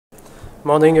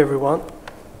Morning, everyone.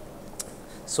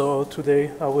 So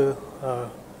today I will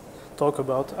talk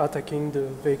about attacking the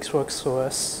VxWorks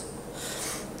OS.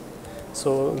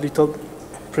 So little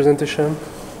presentation.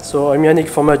 So I'm Yannick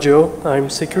Formaggio.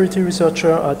 I'm security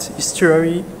researcher at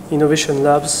Estuary Innovation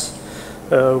Labs,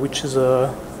 which is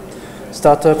a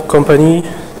startup company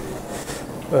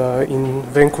in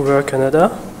Vancouver,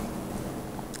 Canada.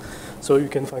 So you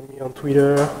can find me on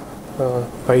Twitter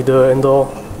by the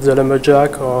handle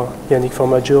Lumberjack or Yannick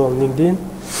Formaggio on LinkedIn.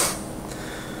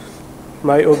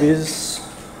 My hobbies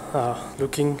are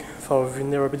looking for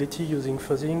vulnerability using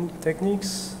fuzzing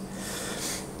techniques.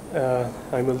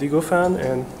 I'm a Lego fan,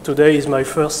 and today is my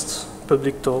first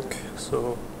public talk.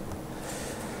 So,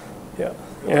 yeah,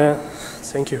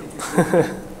 thank you.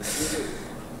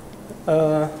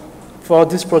 For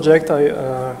this project,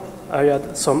 I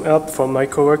had some help from my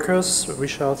coworkers,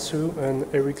 Richard Su and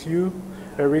Eric Liu.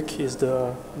 Eric is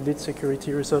the lead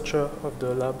security researcher of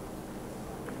the lab.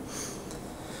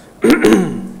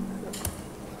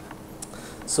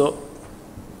 So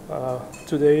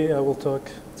today I will talk.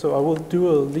 So I will do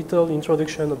a little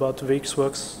introduction about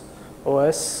VxWorks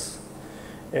OS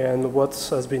and what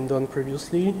has been done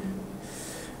previously.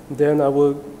 Then I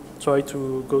will try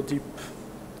to go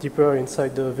deeper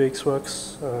inside the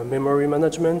VxWorks memory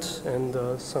management and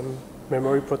some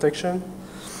memory protection.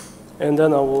 And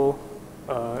then I will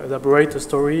elaborate a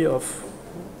story of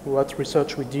what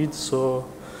research we did. So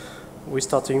we're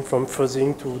starting from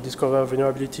fuzzing to discover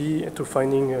vulnerability, to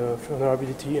finding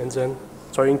vulnerability, and then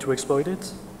trying to exploit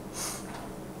it.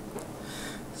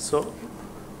 So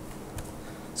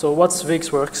what's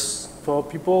VxWorks? For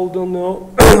people who don't know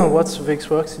what's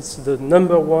VxWorks, it's the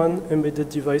 #1 embedded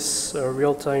device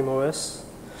real-time OS.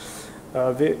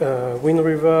 Wind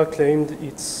River claimed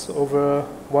it's over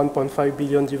 1.5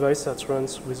 billion device that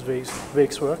runs with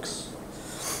VxWorks.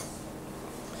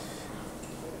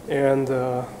 And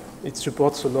it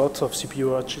supports a lot of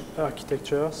CPU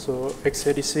architecture, so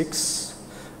x86,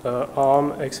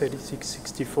 ARM,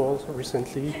 x86-64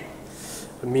 recently,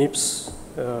 MIPS,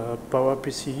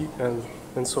 PowerPC,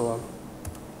 and so on.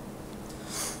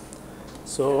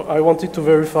 So I wanted to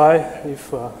verify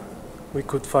if we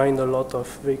could find a lot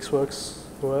of VxWorks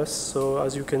OS. So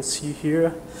as you can see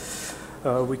here,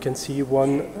 we can see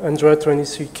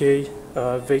 123K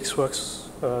VxWorks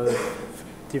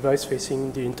device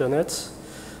facing the internet.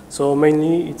 So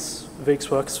mainly it's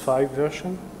VxWorks 5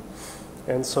 version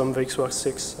and some VxWorks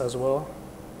 6 as well.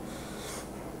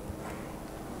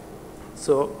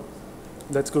 So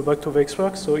let's go back to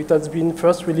VxWorks. So it has been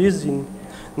first released in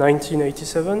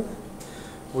 1987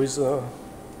 with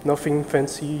nothing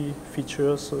fancy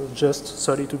features, so just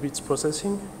 32 bits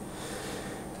processing.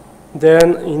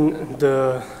 Then in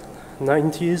the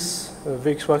 90s,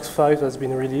 VxWorks 5 has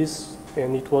been released,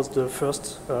 and it was the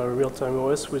first real-time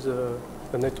OS with a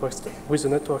network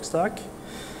stack.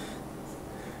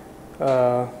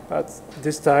 At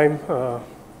this time,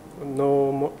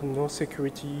 no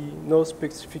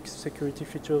specific security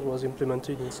features was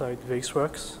implemented inside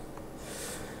VxWorks.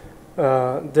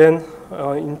 Then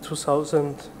in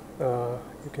 2000,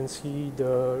 you can see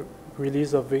the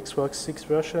release of VxWorks 6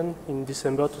 version in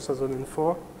December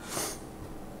 2004.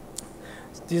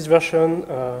 This version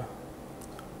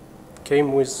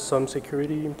came with some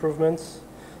security improvements.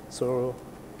 So,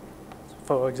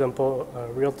 for example,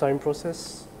 real-time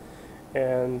process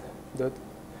and that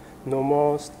no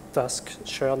more task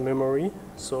shared memory.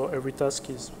 So every task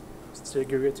is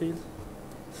segregated.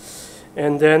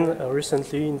 And then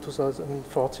recently in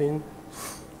 2014,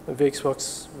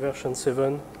 VxWorks version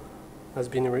 7 has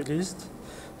been released.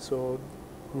 So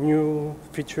new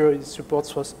feature, it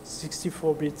supports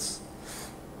 64 bits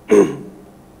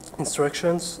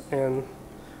instructions, and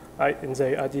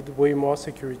they added way more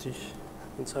security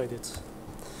inside it.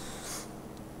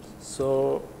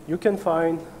 So you can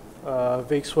find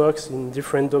VxWorks in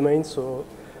different domains, so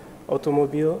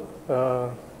automobile,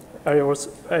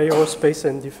 aerospace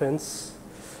and defense,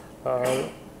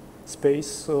 space.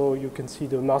 So you can see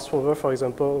the Mars rover, for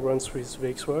example, runs with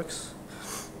VxWorks.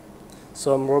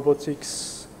 Some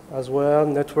robotics as well,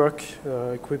 network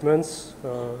equipments,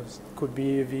 could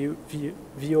be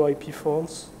VoIP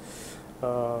phones.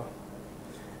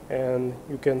 And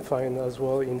you can find as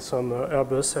well in some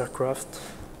Airbus aircraft.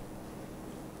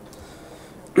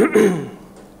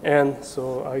 And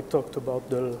so I talked about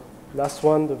the last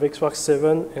one, the VxWorks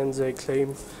 7, and they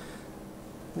claim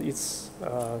it's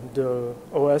the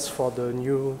OS for the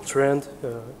new trend,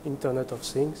 Internet of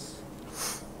Things.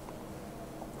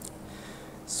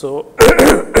 So,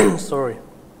 sorry.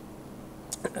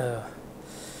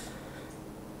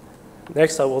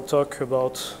 Next, I will talk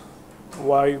about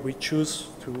why we choose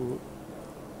to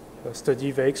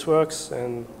study VxWorks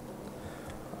and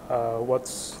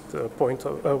what's the point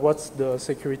of what's the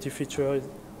security feature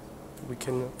we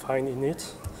can find in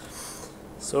it.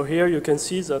 So here you can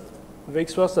see that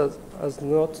VxWorks has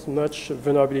not much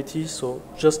vulnerability, so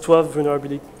just 12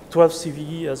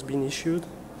 CVE has been issued.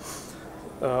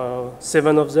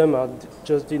 7 of them are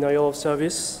just denial of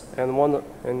service, and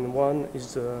one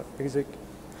is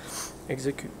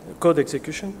code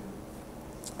execution.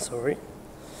 Sorry,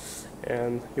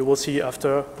 and you will see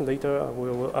later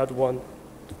we will add one,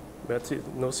 but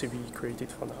no CVE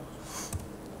created for now.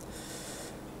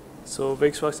 So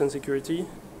VxWorks and security.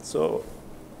 So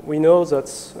we know that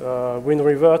Wind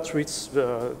River treats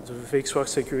the VxWorks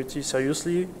security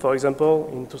seriously. For example,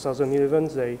 in 2011,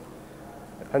 they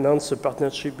announced a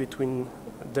partnership between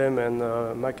them and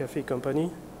McAfee company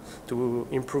to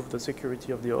improve the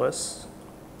security of the OS.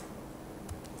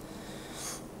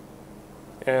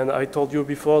 And I told you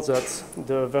before that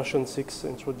the version 6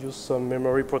 introduced some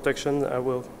memory protection. I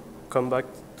will come back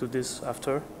to this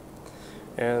after.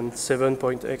 And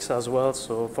 7.x as well,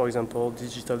 so for example,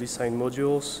 digitally signed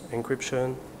modules,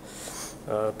 encryption,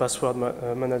 password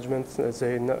management.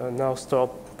 They now store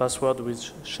password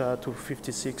with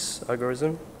SHA-256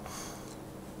 algorithm,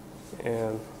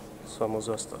 and some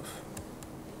other stuff.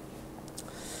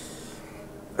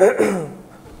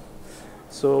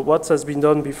 So what has been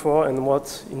done before and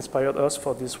what inspired us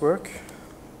for this work,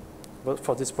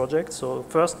 for this project? So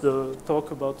first, the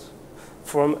talk about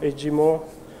Formaggio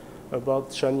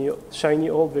about shiny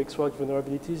old VxWorks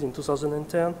vulnerabilities in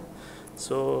 2010.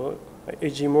 So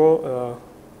Agimo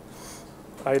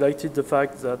highlighted the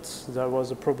fact that there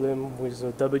was a problem with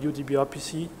WDB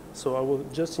RPC. So I will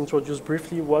just introduce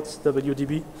briefly what's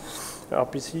WDB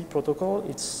RPC protocol.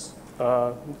 It's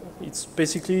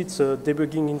basically a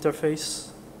debugging interface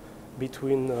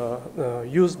between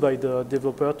used by the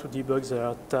developer to debug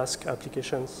their task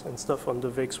applications and stuff on the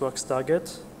VxWorks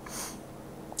target.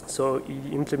 So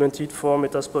he implemented 4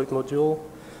 Metasploit modules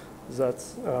that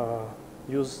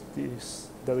use this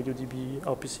WDB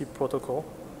RPC protocol.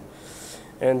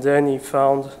 And then he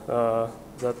found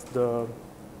that the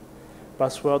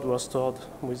password was stored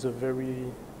with a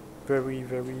very, very,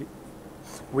 very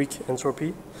weak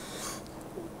entropy.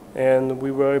 And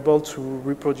we were able to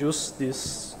reproduce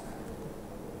this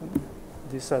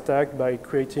attack by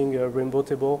creating a rainbow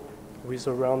table with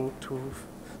around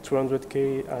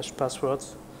 200K hash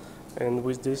passwords. And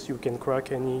with this, you can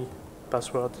crack any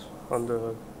password on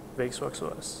the VxWorks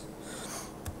OS.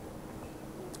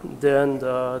 Then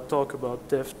the talk about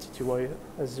def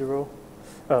TTY0,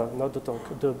 not the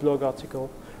talk, the blog article,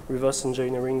 reverse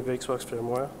engineering VxWorks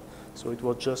firmware. So it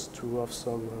was just to have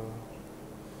some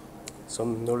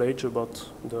knowledge about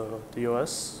the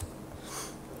OS.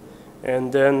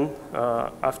 And then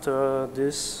after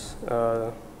this,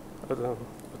 a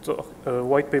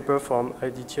white paper from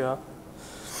Aditya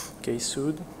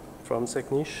K-Sud from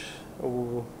Seknish,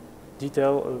 who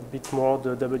detail a bit more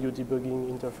the WDebugging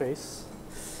interface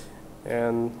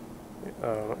and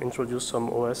introduce some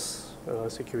OS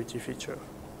security feature.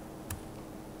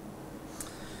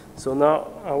 So now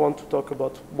I want to talk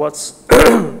about what's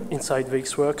inside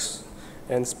VxWorks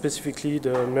and specifically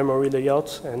the memory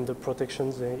layout and the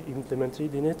protections they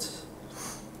implemented in it.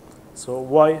 So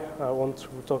why I want to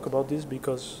talk about this?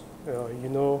 Because you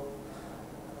know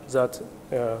that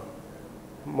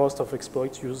most of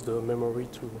exploits use the memory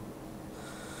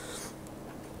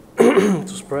to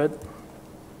spread.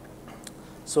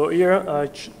 So here I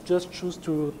just choose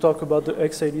to talk about the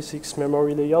x86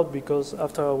 memory layout because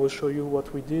after I will show you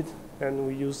what we did, and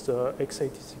we used the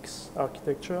x86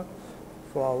 architecture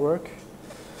for our work.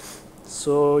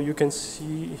 So you can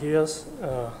see here,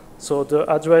 so the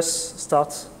address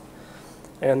starts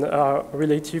and are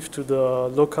relative to the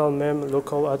local mem,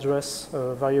 local address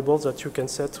variables that you can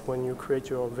set when you create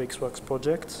your VxWorks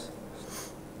project.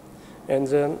 And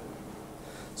then,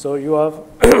 so you have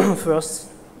first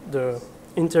the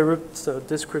interrupt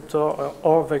descriptor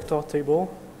or vector table,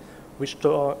 which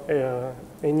store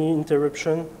any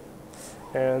interruption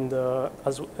and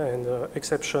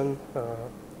exception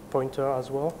pointer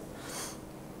as well.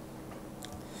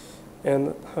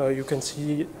 And you can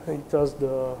see it has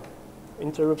the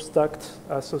interrupt stacked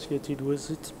associated with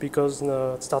it because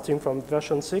starting from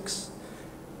version 6,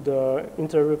 the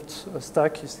interrupt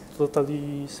stack is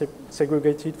totally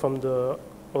segregated from the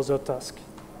other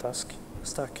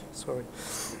stack. Sorry.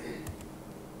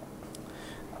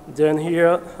 Then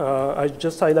here, I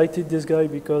just highlighted this guy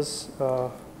because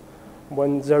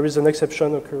when there is an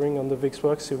exception occurring on the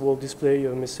VxWorks, it will display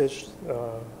a message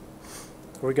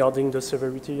regarding the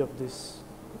severity of this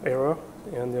error,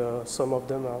 and some of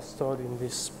them are stored in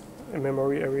this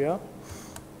memory area.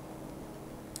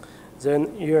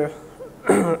 Then here,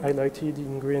 highlighted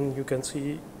in green, you can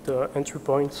see the entry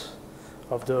point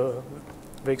of the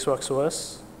VxWorks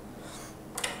OS,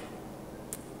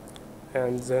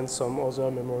 and then some other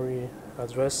memory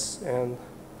address. And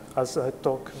as I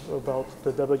talk about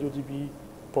the WDB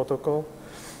protocol,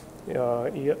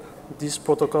 here, this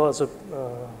protocol has a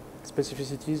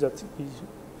specificity that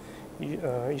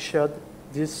he shared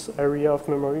this area of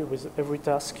memory with every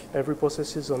task, every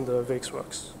processes on the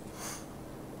VxWorks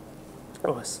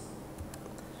OS.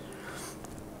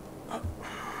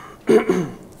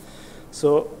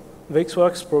 So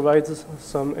VxWorks provides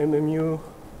some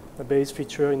MMU-based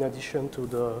feature in addition to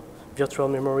the virtual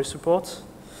memory support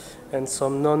and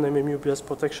some non-MMU-based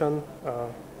protection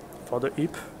for the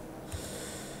heap.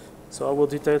 So I will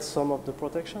detail some of the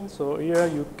protection. So here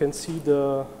you can see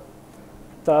the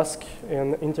task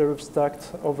and interrupt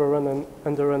stacked overrun and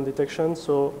underrun detection.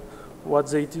 So what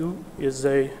they do is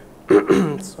they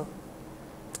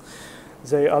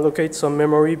they allocate some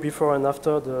memory before and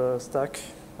after the stack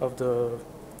of the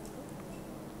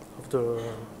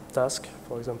task,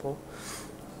 for example.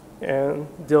 And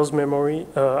those memory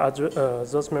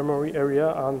area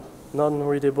are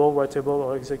non-readable, writable,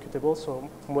 or executable. So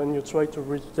when you try to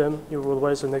read them, you will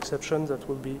raise an exception that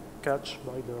will be catched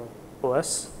by the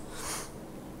OS.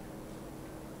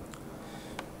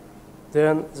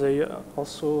 Then they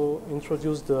also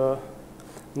introduced the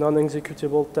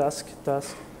non-executable task,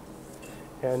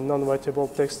 and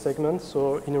non-writable text segment.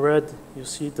 So in red, you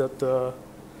see that the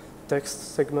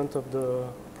text segment of the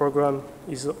program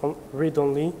is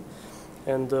read-only,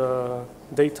 and the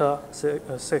data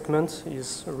segment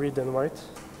is read and write.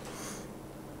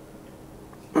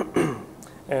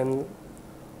 And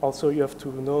also you have to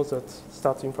know that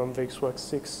starting from VxWorks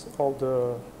 6, all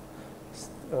the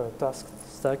task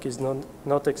stack is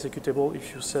not executable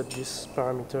if you set this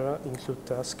parameter include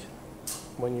task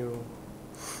when you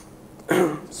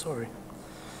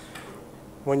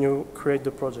when you create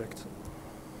the project.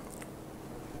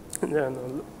 And then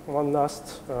one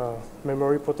last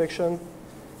memory protection.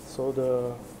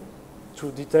 So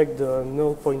to detect the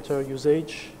null pointer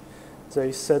usage,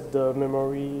 they set the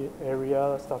memory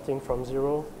area starting from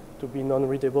 0 to be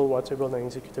non-readable, writable,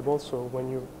 and executable. So when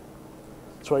you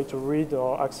try to read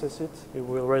or access it, it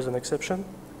will raise an exception.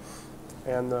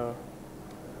 And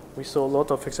we saw a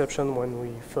lot of exceptions when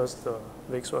we first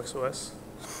VxWorks OS.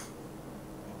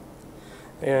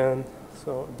 And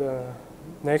so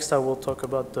next I will talk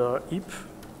about the heap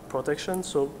protection.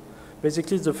 So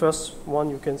basically the first one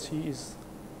you can see is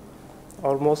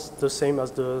almost the same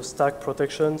as the stack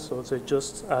protection. So they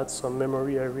just add some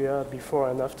memory area before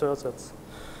and after that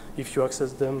if you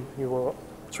access them, you will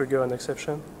trigger an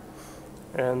exception.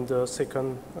 And the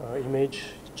second image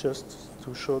just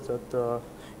to show that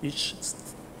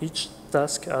each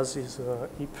task has its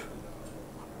heap,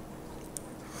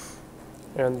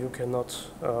 and you cannot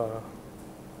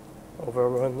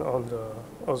overrun on the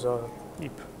other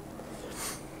heap.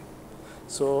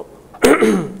 So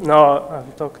now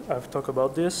I've talked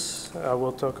about this. I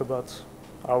will talk about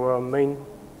our main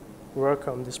work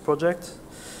on this project.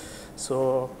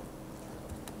 So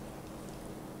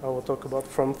I will talk about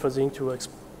from fuzzing to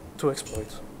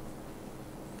exploit.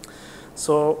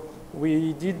 So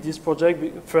we did this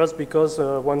project first because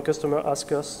one customer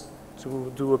asked us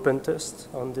to do a pen test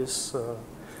on this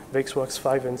VxWorks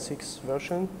 5 and 6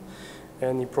 version,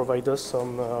 and he provided us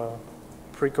some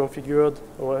pre-configured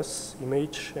OS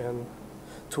image and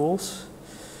tools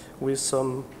with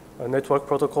some network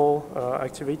protocol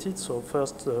activated. So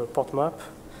first port map,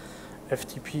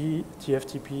 FTP,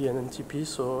 TFTP, and NTP,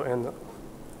 so and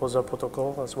other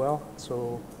protocol as well.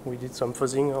 So we did some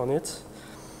fuzzing on it.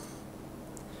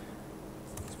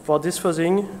 For this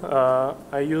fuzzing,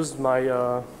 I used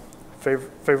my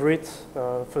favorite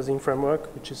fuzzing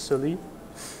framework, which is Sully.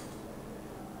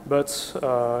 But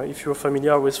if you're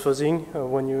familiar with fuzzing,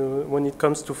 when it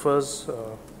comes to fuzz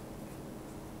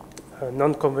a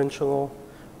non-conventional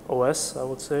OS, I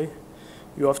would say,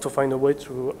 you have to find a way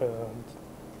to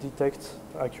detect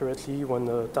accurately when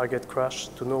the target crashes,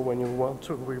 to know when you want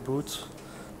to reboot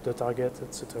the target,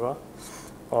 etc.,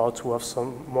 or to have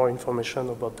some more information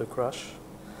about the crash.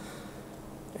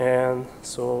 And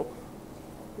so,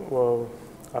 well,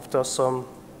 after some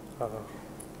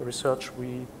research,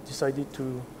 we decided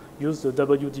to use the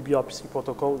WDB RPC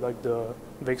protocol like the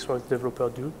VxWorks developer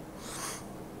do.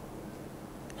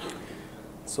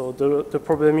 So the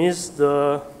problem is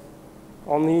the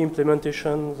only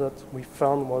implementation that we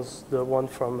found was the one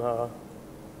from, the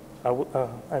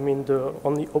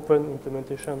only open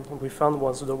implementation we found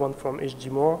was the one from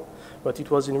HDMore, but it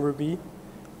was in Ruby,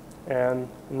 and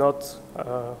not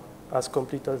as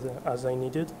complete as I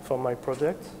needed for my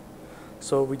project.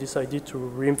 So we decided to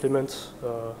re-implement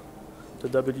the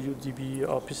WDB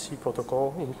RPC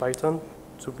protocol in Python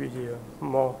to be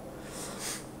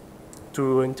to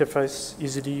interface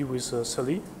easily with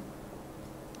CLI.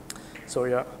 So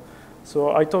yeah,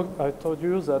 so I told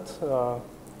you that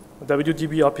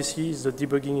WDB RPC is the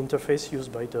debugging interface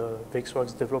used by the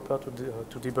VxWorks developer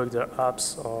to debug their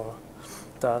apps or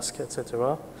tasks,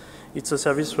 etc. It's a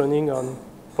service running on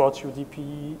port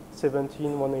UDP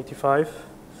 17185,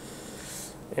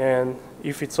 and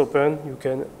if it's open, you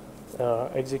can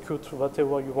execute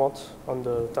whatever you want on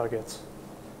the target.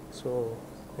 So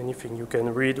anything, you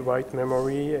can read, write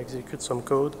memory, execute some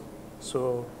code.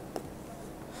 So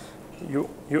you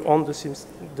own the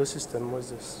system with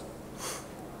this.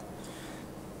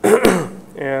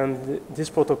 And this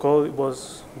protocol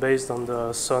was based on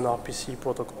the Sun RPC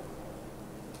protocol.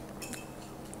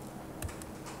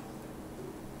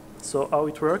 So how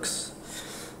it works?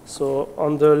 So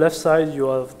on the left side, you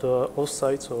have the host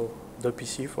side, so the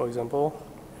PC, for example,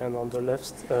 and on the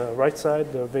right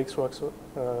side, the VxWorks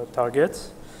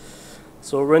target.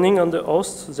 So running on the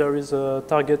host, there is a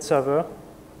target server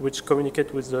which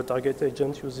communicates with the target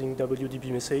agent using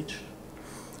WDB message.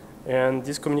 And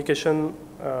this communication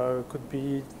could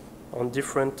be on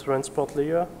different transport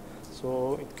layers.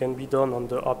 So it can be done on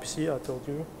the RPC, I told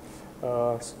you.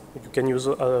 You can use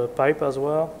a pipe as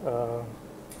well,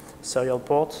 serial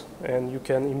port, and you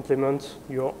can implement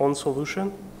your own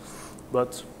solution.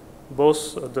 But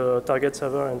both the target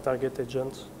server and target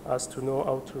agent has to know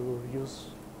how to use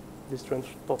this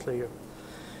transport layer.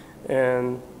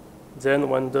 And then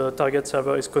when the target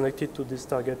server is connected to this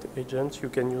target agent, you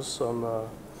can use some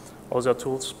other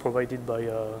tools provided by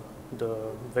the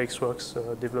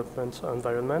VxWorks development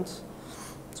environment.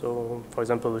 So, for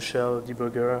example, a shell,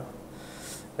 debugger,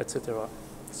 etc.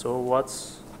 So what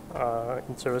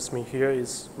interests me here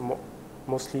is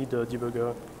mostly the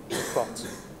debugger part.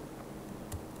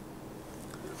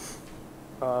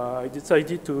 I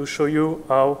decided to show you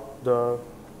how the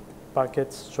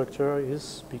packet structure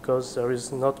is, because there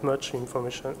is not much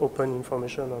information, open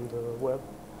information on the web.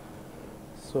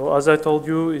 So as I told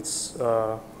you, it's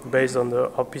based on the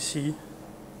RPC,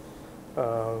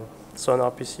 Sun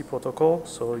RPC protocol.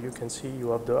 So you can see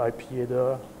you have the IP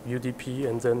header, UDP,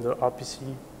 and then the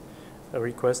RPC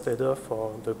request header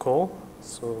for the call.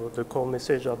 So the call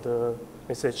message are the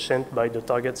message sent by the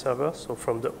target server, so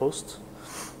from the host.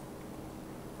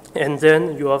 And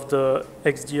then you have the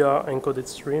XDR encoded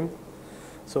stream.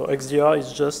 So XDR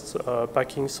is just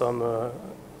packing some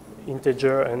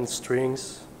integer and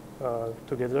strings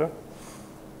together.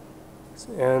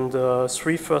 And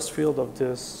three first fields of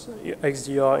this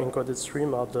XDR encoded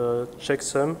stream are the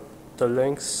checksum, the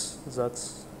length,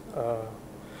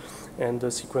 and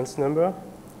the sequence number.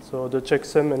 So the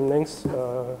checksum and length,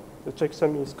 the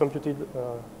checksum is computed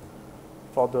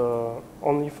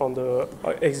only for the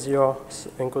XDR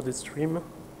encoded stream,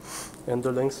 and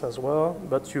the length as well.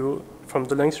 But from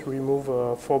the length you remove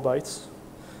 4 bytes.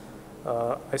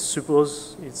 I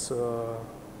suppose it's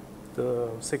the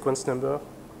sequence number,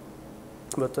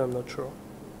 but I'm not sure.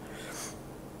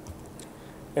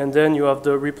 And then you have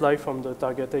the reply from the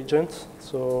target agent.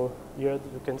 So here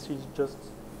you can see just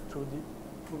two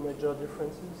major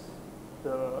differences.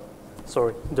 The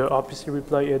RPC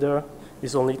reply header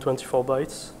is only 24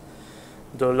 bytes.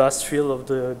 The last field of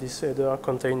this header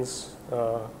contains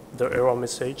the error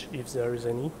message, if there is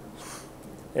any.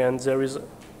 And there is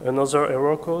another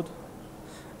error code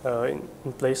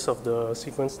in place of the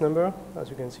sequence number, as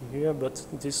you can see here, but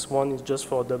this one is just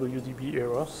for WDB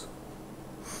errors.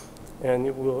 And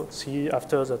you will see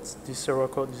after that this error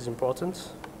code is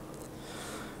important.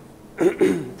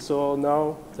 So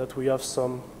now that we have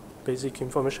some basic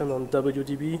information on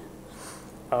WDB,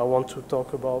 I want to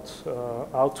talk about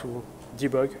how to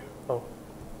debug. Oh,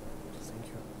 thank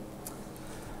you.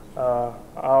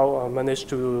 How I managed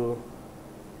to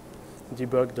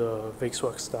debug the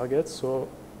VxWorks target. So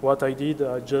what I did,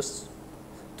 I just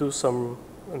do some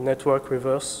network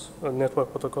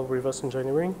protocol reverse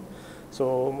engineering.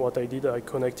 So what I did, I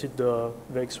connected the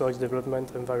VxWorks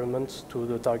development environment to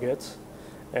the target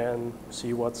and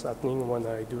see what's happening when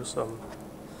I do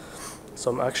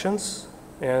some actions.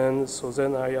 And so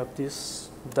then I have this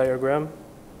diagram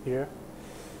here.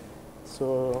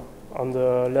 So on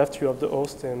the left you have the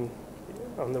host, and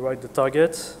on the right the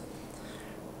target.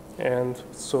 And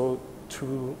so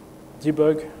to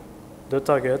debug the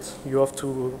target, you have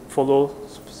to follow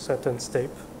certain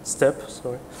steps.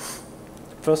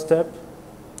 First step,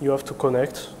 you have to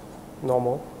connect,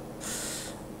 normal.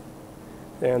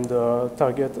 and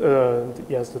target,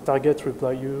 yes, the target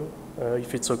reply you.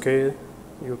 If it's okay,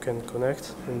 you can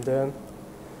connect, and then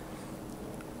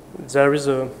there is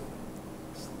a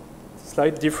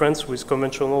slight difference with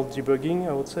conventional debugging,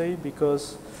 I would say,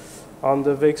 because on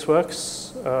the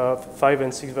VxWorks 5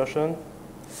 and 6 version,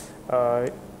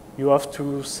 you have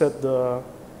to set the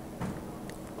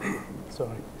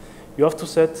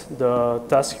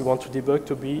task you want to debug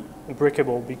to be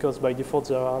breakable, because by default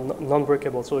they are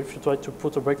non-breakable. So if you try to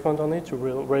put a breakpoint on it, you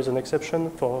will raise an exception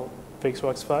for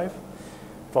VxWorks 5.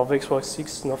 For VxWorks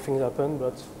 6, nothing happened,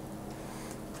 but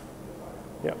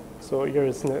yeah. So here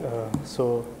is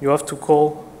so you have to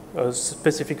call a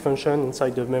specific function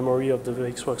inside the memory of the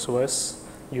VxWorks OS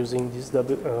using this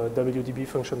WDB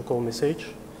function call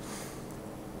message.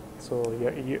 So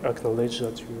yeah, you acknowledge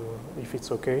that if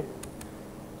it's okay,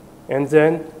 and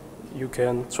then you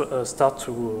can start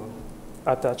to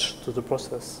attach to the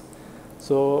process.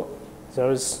 So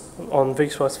there is on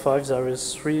VxWorks 5 there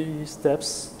is 3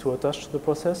 steps to attach to the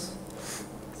process.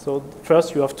 So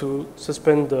first you have to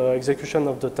suspend the execution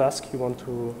of the task you want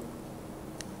to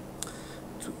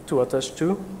attach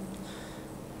to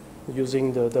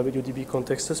using the WDB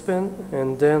context suspend,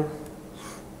 and then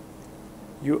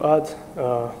you add,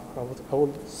 I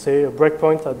would say, a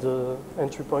breakpoint at the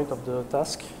entry point of the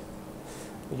task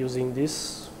using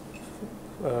this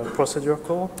procedure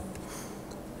call,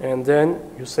 and then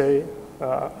you say,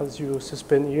 as you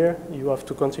suspend here, you have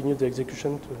to continue the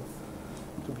execution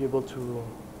to be able to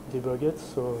debug it.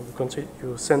 So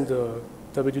you send the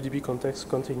WDB context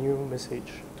continue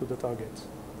message to the target.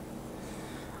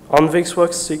 On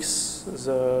VxWorks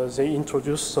 6, they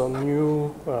introduced some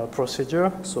new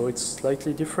procedure, so it's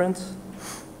slightly different.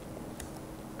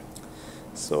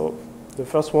 So the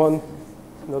first one,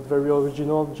 not very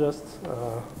original, just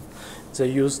they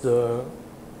use the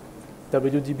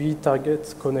WDB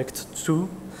target connect to.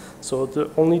 So the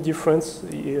only difference,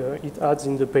 it adds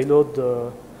in the payload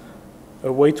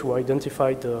a way to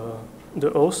identify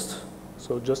the host.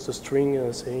 So just a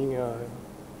string saying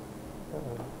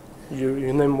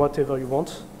you name whatever you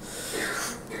want.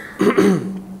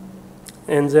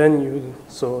 And then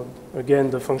so again,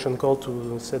 the function call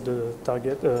to set the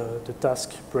target, the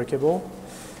task breakable.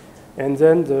 And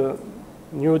then the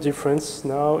new difference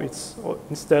now, it's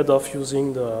instead of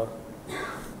using the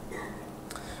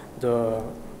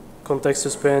context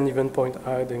suspend, event point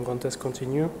add, and context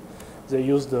continue, they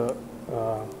use the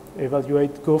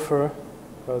evaluate gopher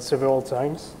several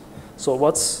times. So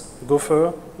what's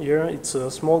gopher here? It's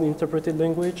a small interpreted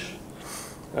language.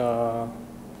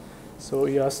 So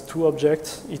it has two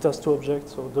objects.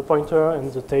 So the pointer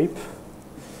and the tape.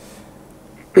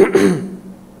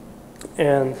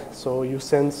 And so you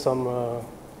send some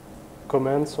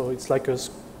commands. So it's like a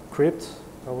script,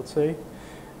 I would say.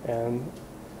 And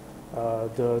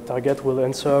the target will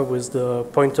answer with the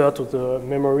pointer to the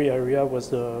memory area where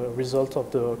the result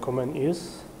of the command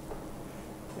is.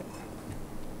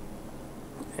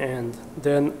 And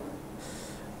then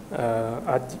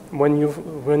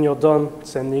when you're done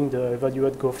sending the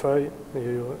evaluate gopher,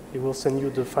 it will send you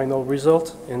the final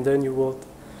result, and then you will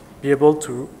be able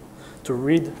to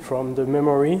read from the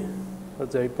memory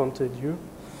that they pointed you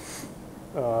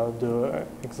the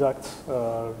exact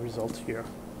result here.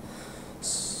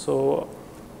 So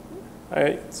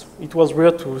it was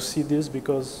weird to see this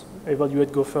because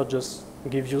evaluate gopher just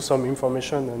gives you some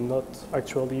information and not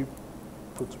actually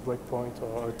put breakpoint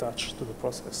or attach to the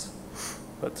process.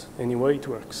 But anyway, it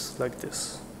works like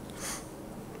this.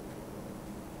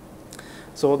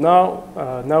 So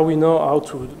now we know how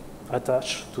to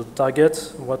attach to the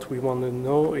target. What we want to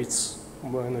know is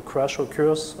when a crash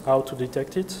occurs, how to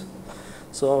detect it.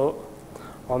 So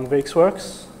on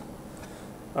VxWorks,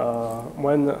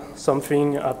 when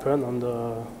something happens on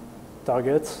the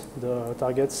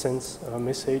target sends a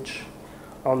message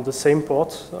on the same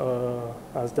port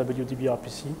as WDB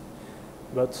RPC,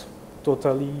 but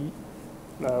totally,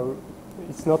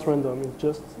 it's not random. It's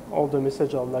just all the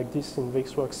messages are like this in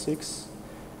VxWorks 6.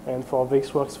 And for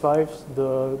VxWorks 5,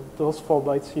 those 4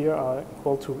 bytes here are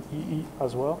equal to EE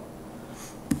as well.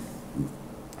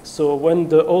 So when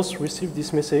the host receives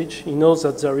this message, he knows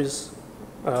that there is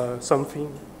something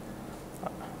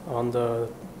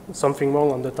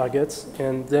wrong on the target,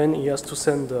 and then he has to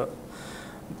send the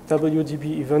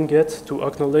WDB event get to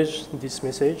acknowledge this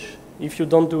message. If you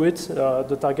don't do it,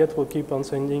 the target will keep on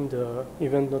sending the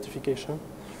event notification,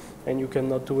 and you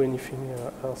cannot do anything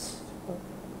else.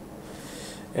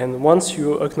 And once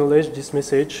you acknowledge this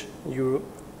message, you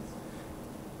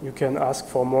can ask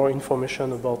for more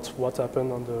information about what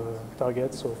happened on the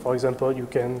target. So, for example, you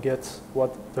can get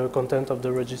what the content of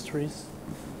the register,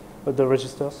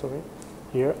 sorry.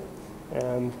 here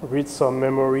and read some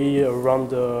memory around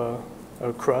the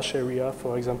crash area,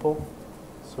 for example.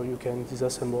 So you can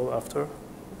disassemble after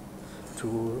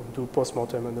to do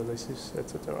post-mortem analysis,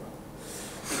 etc.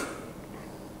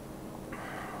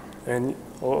 And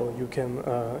you can,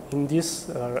 in this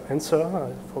answer,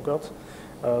 I forgot,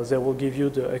 they will give you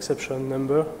the exception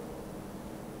number.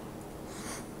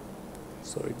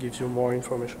 So it gives you more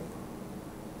information.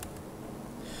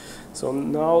 So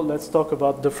now let's talk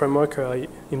about the framework I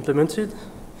implemented.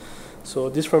 So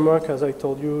this framework, as I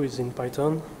told you, is in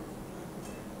Python.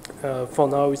 For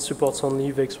now, it supports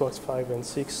only VxWorks 5 and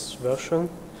 6 version,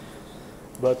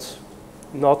 but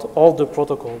not all the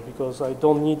protocol, because I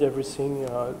don't need everything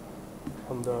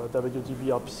on the WDB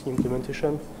RPC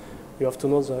implementation. You have to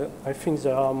know that I think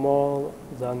there are more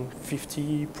than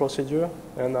 50 procedures,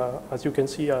 and as you can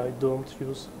see, I don't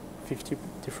use 50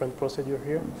 different procedures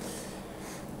here.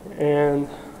 And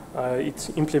it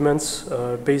implements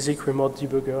a basic remote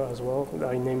debugger as well.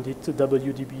 I named it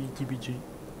WDB DBG.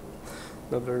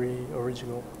 Not very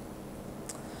original.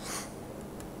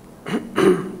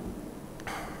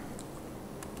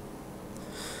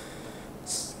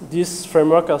 This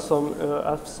framework has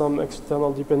some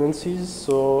external dependencies,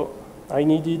 so I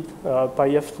needed a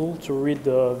PyF tool to read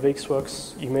the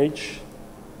VxWorks image.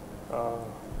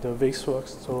 The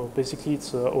VxWorks, so basically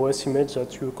it's an OS image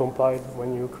that you compile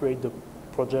when you create the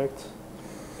project.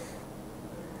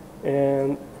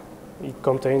 And it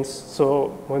contains, so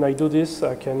when I do this,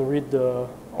 I can read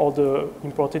all the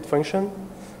imported function.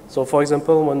 So for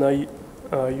example, when I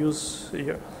use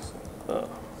here,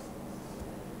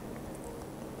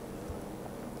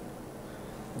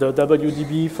 the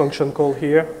WDB function call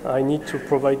here, I need to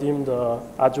provide him the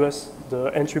address,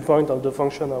 the entry point of the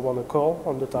function I want to call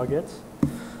on the target.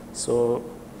 So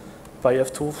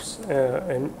PyF tools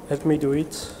and help me do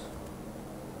it.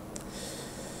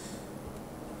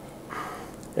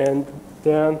 And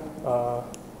then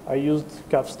I used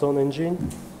Capstone engine,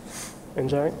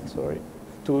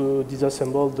 to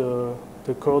disassemble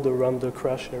the code around the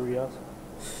crash area.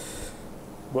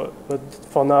 But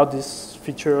for now, this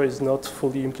feature is not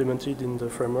fully implemented in the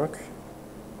framework.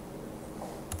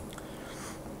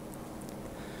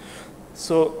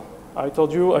 So I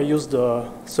told you I use the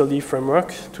Sully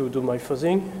framework to do my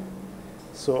fuzzing.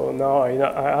 So now I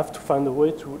have to find a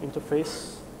way to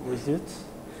interface with it.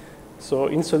 So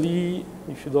in Sully,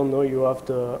 if you don't know, you have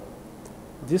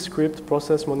this script,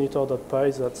 process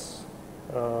monitor.py, that's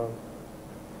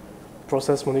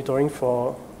process monitoring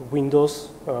for Windows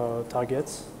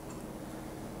targets.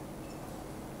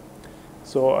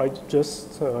 So I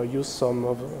just use some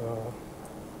of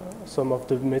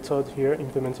the method here,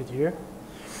 implemented here.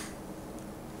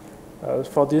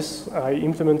 For this, I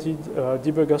implemented a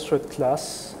debugger thread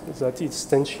class that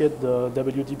instantiates the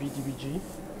WDB DBG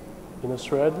in a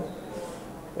thread,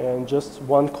 and just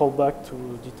one callback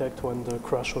to detect when the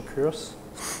crash occurs.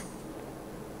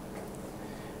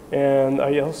 And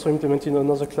I also implemented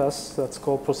another class that's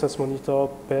called process monitor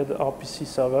ped RPC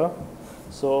server.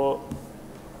 So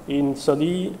in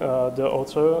Sully, the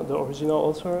original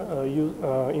author,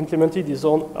 implemented his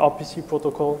own RPC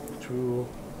protocol to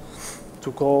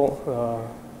call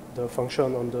the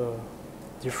function on the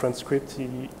different scripts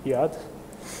he had.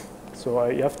 So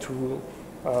I have to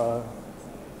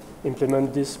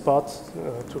implement this part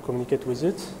to communicate with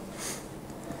it.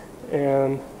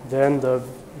 And then the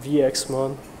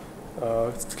VxMon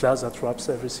class that wraps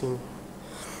everything.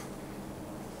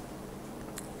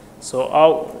 So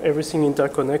how everything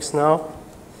interconnects now.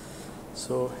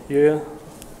 So here,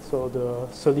 so the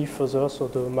Sully fuzzer, so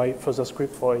my fuzzer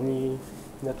script for any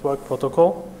network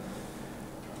protocol.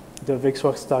 The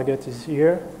VxWorks target is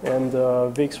here, and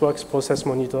the VxWorks process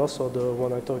monitor, so the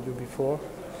one I told you before,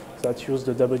 that use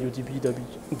the WDB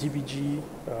DBG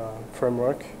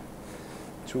framework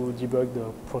to debug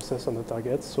the process on the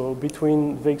target. So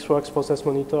between VxWorks process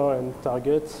monitor and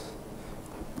target,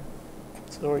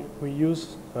 we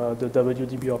use the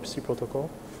WDB RPC protocol.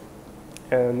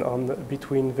 And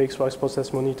between VxWorks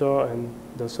process monitor and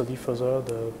the Sully fuzzer,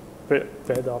 the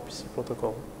ped RPC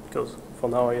protocol, because for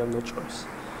now I have no choice.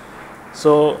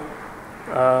 So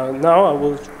now I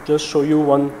will just show you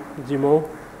one demo.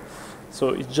 So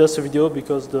it's just a video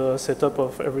because the setup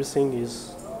of everything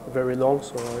is very long,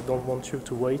 so I don't want you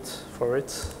to wait for it.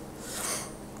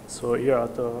 So here are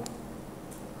the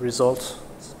results.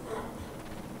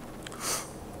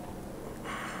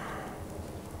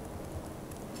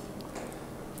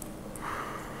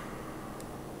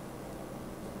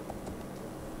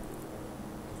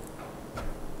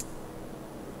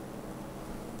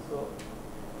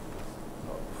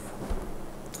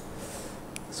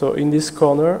 So in this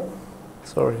corner,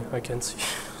 Sorry, I can't see.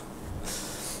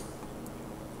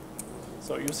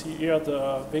 So you see here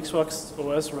the VxWorks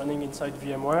OS running inside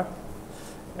VMware,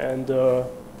 and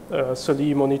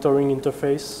SOLI monitoring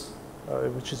interface,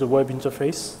 which is a web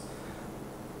interface.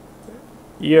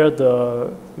 Here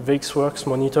the VxWorks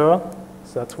monitor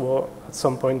that will at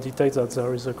some point detect that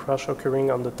there is a crash occurring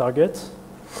on the target.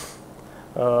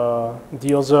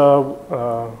 The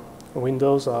other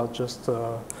windows are just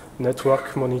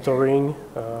network monitoring,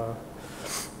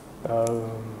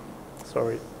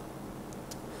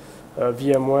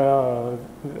 VMware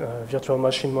virtual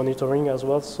machine monitoring as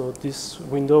well. So this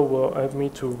window will help me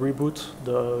to reboot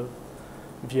the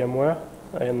VMware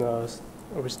and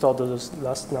restore the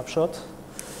last snapshot.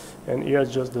 And here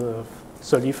is just the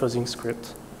SOLI fuzzing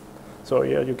script. So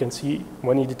here you can see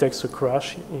when it detects a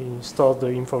crash, it stores the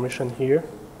information here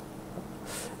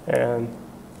and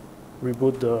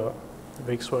reboot the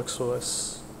VxWorks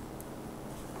OS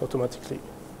automatically.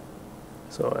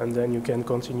 So, and then you can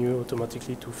continue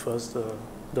automatically to fuzz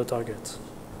the target.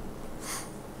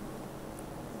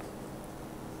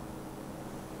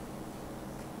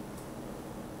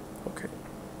 Okay.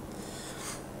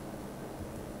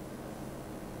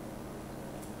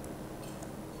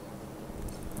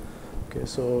 Okay,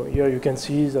 so here you can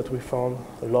see that we found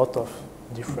a lot of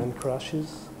different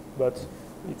crashes, but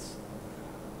it's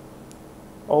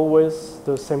always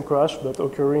the same crash, but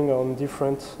occurring on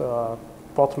different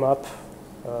port map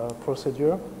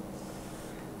procedure.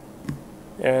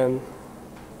 And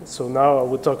so now I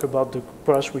will talk about the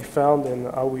crash we found and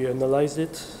how we analyzed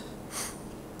it.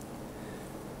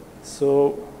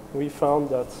 So we found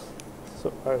that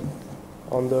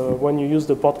when you use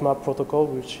the port map protocol,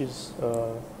 which is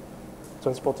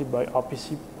transported by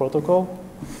RPC protocol,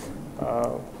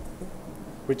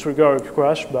 we trigger a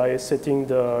crash by setting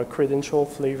the credential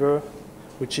flavor,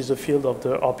 which is a field of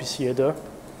the RPC header.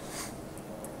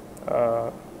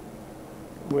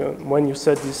 When you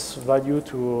set this value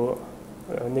to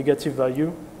a negative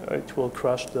value, it will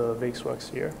crash the VxWorks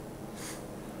here.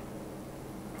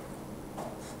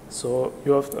 So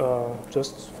you have,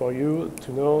 just for you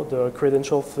to know, the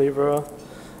credential flavor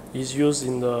is used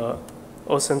in the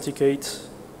 _authenticate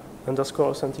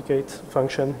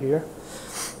function here.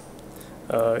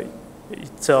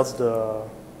 It tells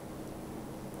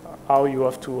how you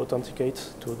have to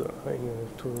authenticate to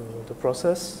the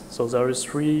process. So there is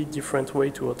 3 different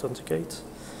ways to authenticate,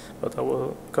 but I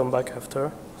will come back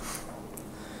after.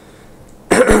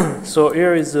 So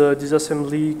here is the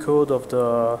disassembly code of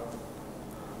the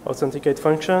authenticate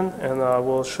function, and I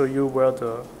will show you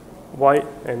why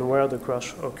and where the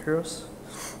crash occurs.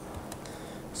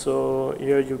 So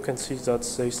here you can see that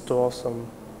they store some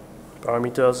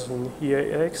parameters in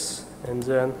EAX, and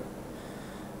then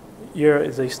here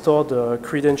they store the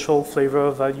credential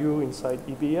flavor value inside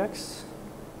EBX.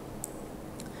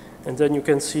 And then you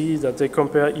can see that they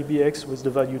compare EBX with the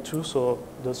value 2, so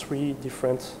the 3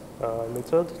 different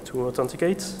methods to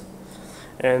authenticate.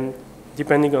 And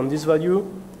depending on this value,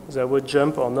 they will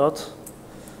jump or not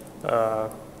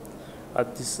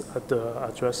at the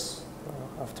address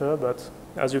after. But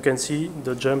as you can see,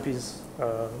 the jump is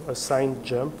a signed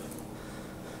jump.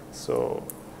 So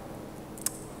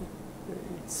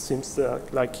it seems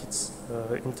like it's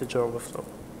integer overflow.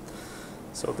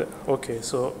 So okay,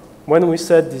 so when we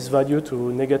set this value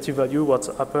to negative value, what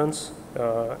happens?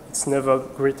 It's never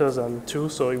greater than 2,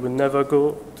 so it will never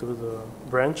go to the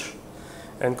branch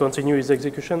and continue its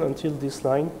execution until this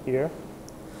line here,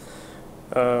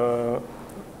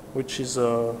 which is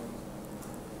a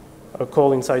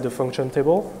call inside the function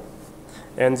table.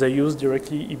 And they use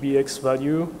directly EBX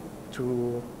value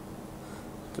to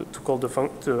call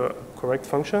the correct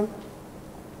function.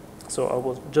 So I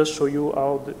will just show you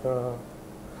how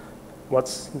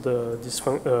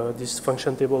this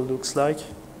function table looks like.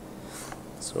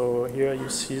 So here you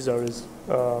see there is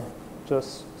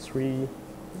just 3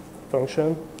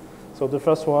 functions. So the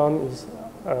first one is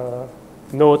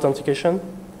no authentication.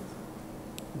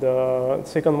 The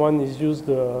second one is use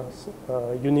the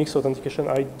Unix authentication.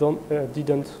 I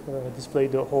didn't display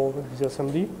the whole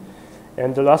disassembly.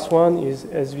 And the last one is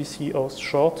SVC host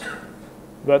short.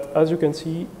 But as you can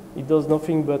see, it does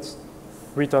nothing but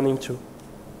returning 2.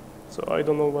 So I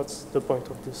don't know what's the point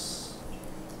of this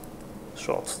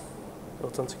short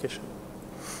authentication.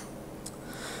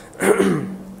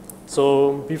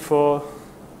 So before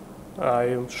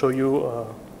I show you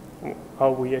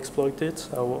how we exploit it,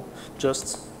 I will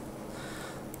just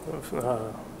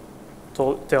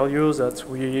tell you that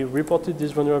we reported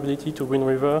this vulnerability to Wind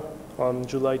River on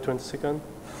July 22nd,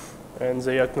 and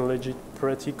they acknowledged it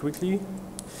pretty quickly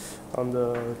on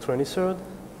the 23rd.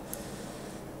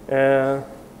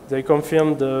 they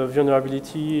confirmed the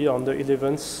vulnerability on the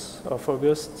 11th of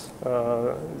August.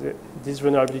 This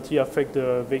vulnerability affects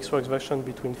the VxWorks version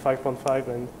between 5.5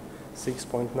 and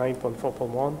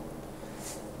 6.9.4.1.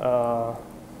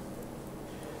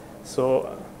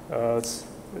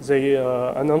 They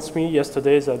announced me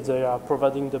yesterday that they are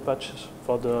providing the patch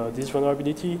for this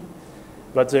vulnerability,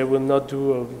 but they will not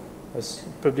do a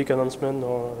public announcement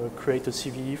or create a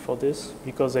CVE for this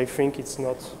because I think it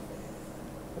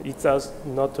has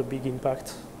not a big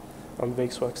impact on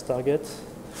VxWorks target.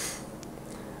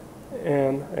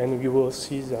 And you will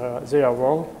see they are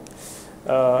wrong.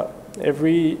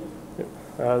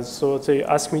 So they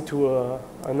asked me to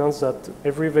announce that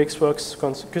every VxWorks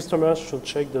customer should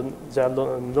check their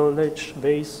knowledge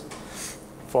base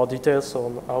for details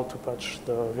on how to patch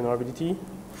the vulnerability.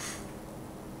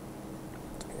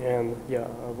 And yeah,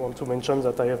 I want to mention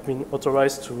that I have been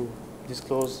authorized to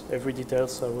disclose every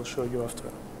details I will show you after.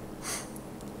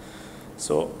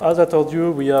 So as I told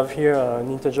you, we have here an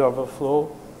integer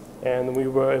overflow, and we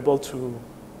were able to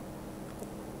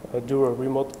do a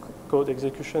remote code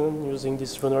execution using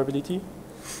this vulnerability.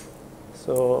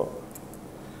 So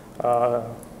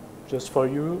just for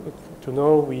you to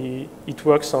know, it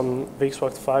works on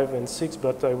VxWorks 5 and 6,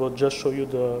 but I will just show you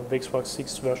the VxWorks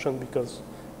 6 version because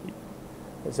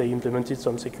they implemented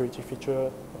some security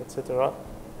feature, etc.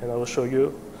 And I will show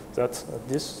you that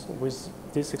with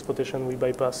this exploitation, we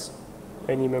bypass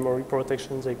any memory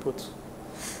protection they put.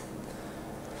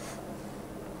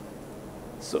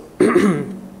 So,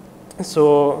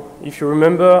 so if you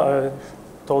remember, I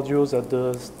told you that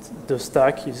the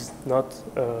stack is not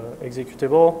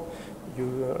executable.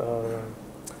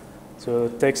 The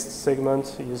text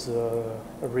segment is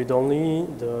read-only.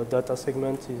 The data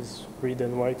segment is read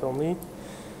and write only.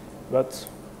 But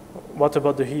what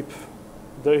about the heap?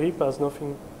 The heap has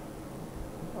nothing,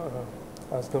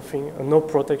 no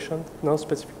protection, no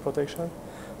specific protection.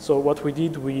 So what we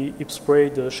did, we heap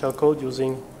sprayed the shellcode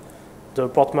using the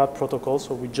port map protocol.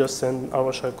 So we just send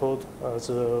our shellcode as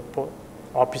a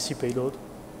RPC payload.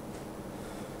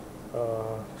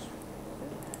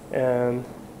 And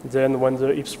then when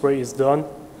the heap spray is done,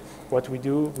 what we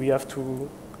do, we have to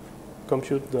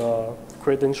compute the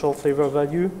credential flavor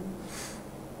value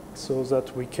so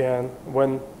that we can,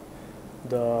 when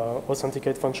the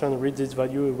authenticate function reads this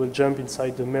value, it will jump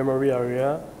inside the memory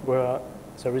area where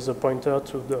there is a pointer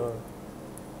to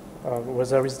where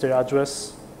there is the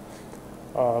address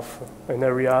of an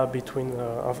area between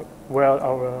where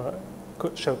our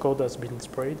shellcode has been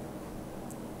sprayed.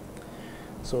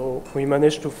 So we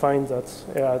managed to find that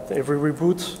at every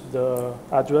reboot, the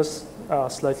address are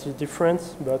slightly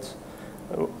different, but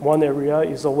one area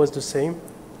is always the same.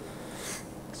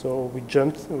 So we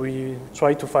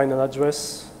tried to find an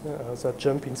address that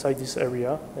jump inside this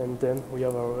area, and then we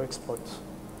have our exploit.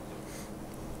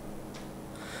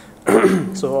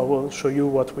 So I will show you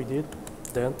what we did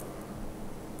then.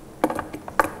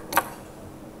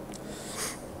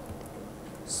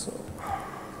 So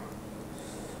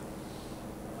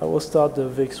I will start the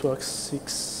VxWorks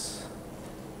 6.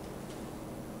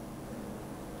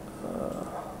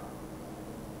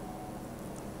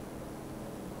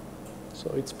 So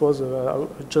it's paused. I'll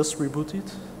just reboot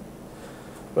it,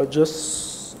 but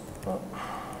just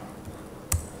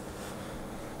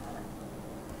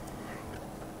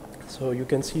so you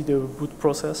can see the boot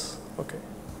process. Okay.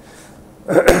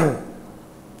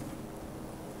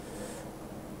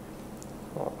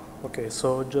 Okay.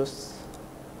 So just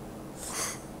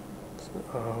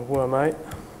who am I?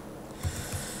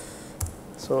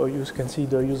 So you can see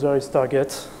the user is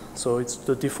target. So it's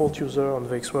the default user on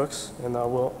VxWorks, and I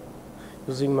will.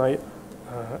 Using my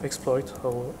exploit, I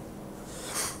will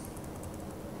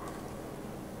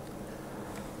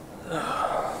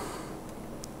I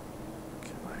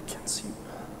can see.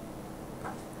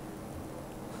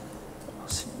 I'll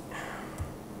see.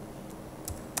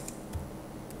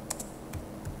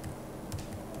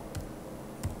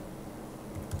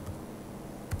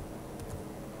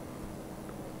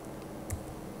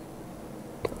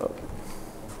 Oh.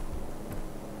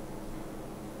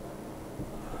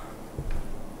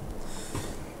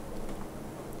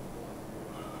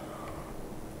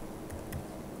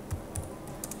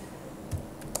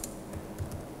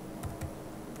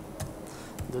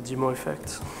 The demo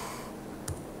effect.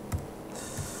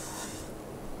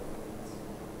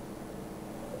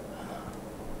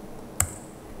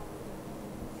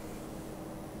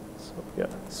 So yeah.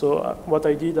 So what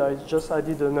I did, I just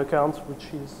added an account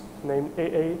which is named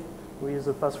AA with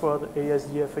the password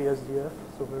ASDF.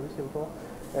 So very simple.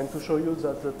 And to show you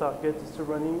that the target is still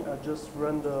running, I just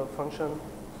run the function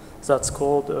that's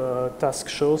called task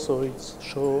show. So it's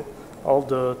show all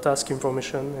the task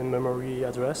information and memory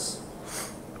address.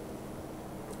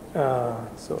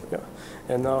 So yeah,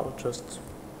 and now just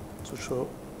to show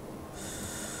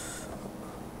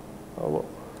I will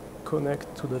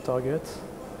connect to the target.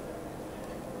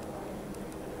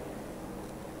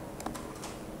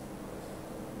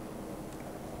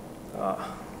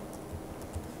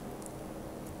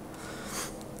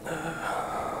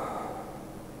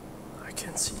 I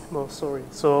can't see. No, sorry.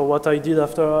 So what I did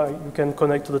after, you can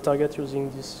connect to the target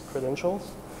using these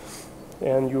credentials,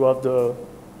 and you have the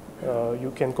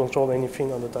you can control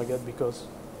anything on the target because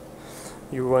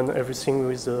you run everything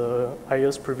with the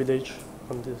highest privilege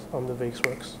on the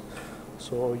VxWorks.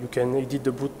 So you can edit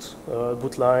the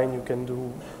boot line. You can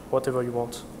do whatever you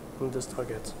want on this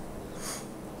target.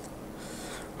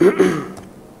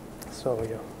 So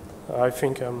yeah, I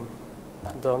think I'm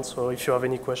done. So if you have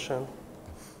any question.